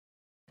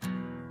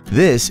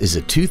This is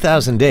a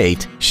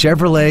 2008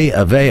 Chevrolet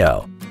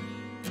Aveo.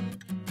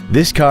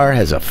 This car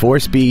has a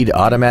 4-speed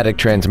automatic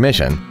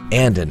transmission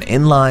and an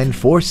inline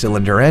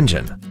 4-cylinder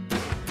engine.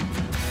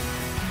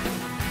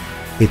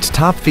 Its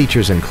top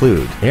features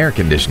include air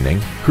conditioning,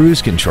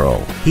 cruise control,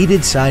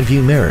 heated side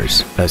view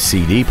mirrors, a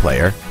CD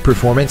player,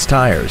 performance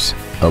tires,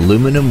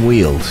 aluminum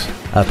wheels,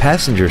 a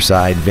passenger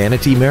side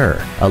vanity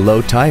mirror, a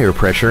low tire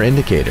pressure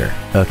indicator,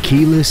 a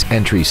keyless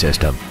entry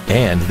system,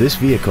 and this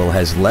vehicle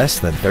has less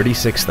than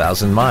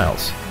 36,000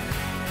 miles.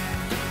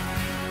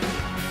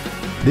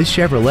 This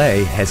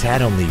Chevrolet has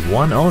had only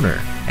one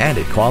owner, and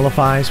it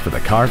qualifies for the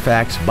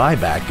Carfax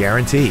buyback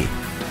guarantee.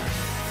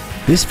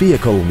 This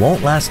vehicle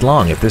won't last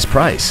long at this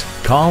price.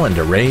 Call and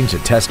arrange a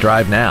test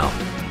drive now.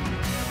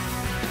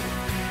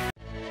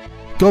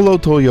 Gullo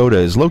Toyota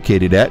is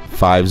located at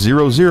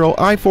 500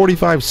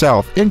 I-45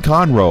 South in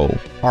Conroe.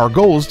 Our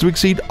goal is to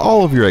exceed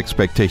all of your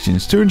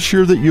expectations to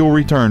ensure that you'll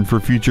return for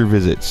future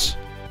visits.